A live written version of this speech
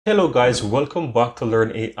Hello guys, welcome back to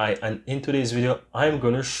Learn AI, and in today's video I'm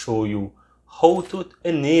going to show you how to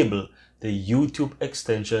enable the YouTube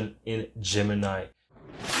extension in Gemini.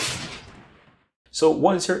 So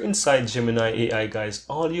once you're inside Gemini AI guys,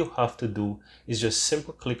 all you have to do is just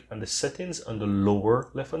simply click on the settings on the lower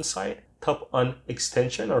left hand side, tap on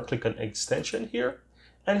extension or click on extension here,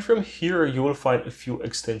 and from here you will find a few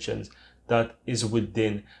extensions that is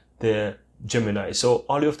within the Gemini. So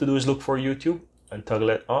all you have to do is look for YouTube and toggle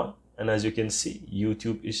it on, and as you can see,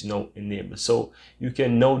 YouTube is now enabled. So you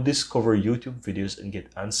can now discover YouTube videos and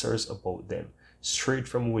get answers about them straight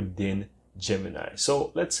from within Gemini.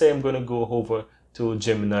 So let's say I'm going to go over to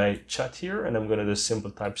Gemini chat here, and I'm going to just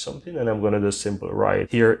simple type something, and I'm going to just simple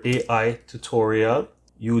write here AI tutorial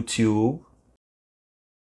YouTube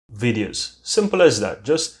videos. Simple as that.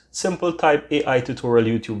 Just simple type AI tutorial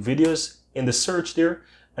YouTube videos in the search there,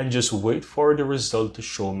 and just wait for the result to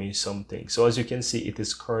show me something. So as you can see, it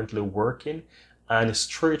is currently working, and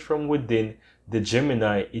straight from within the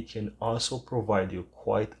Gemini, it can also provide you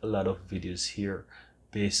quite a lot of videos here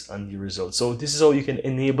based on the results. So this is how you can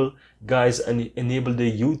enable guys and enable the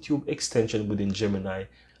YouTube extension within Gemini,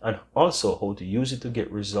 and also how to use it to get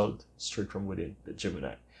results straight from within the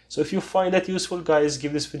Gemini. So if you find that useful guys,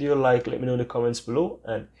 give this video a like, let me know in the comments below,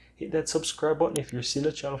 and hit that subscribe button if you're seeing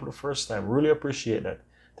the channel for the first time. Really appreciate that.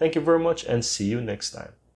 Thank you very much, and see you next time.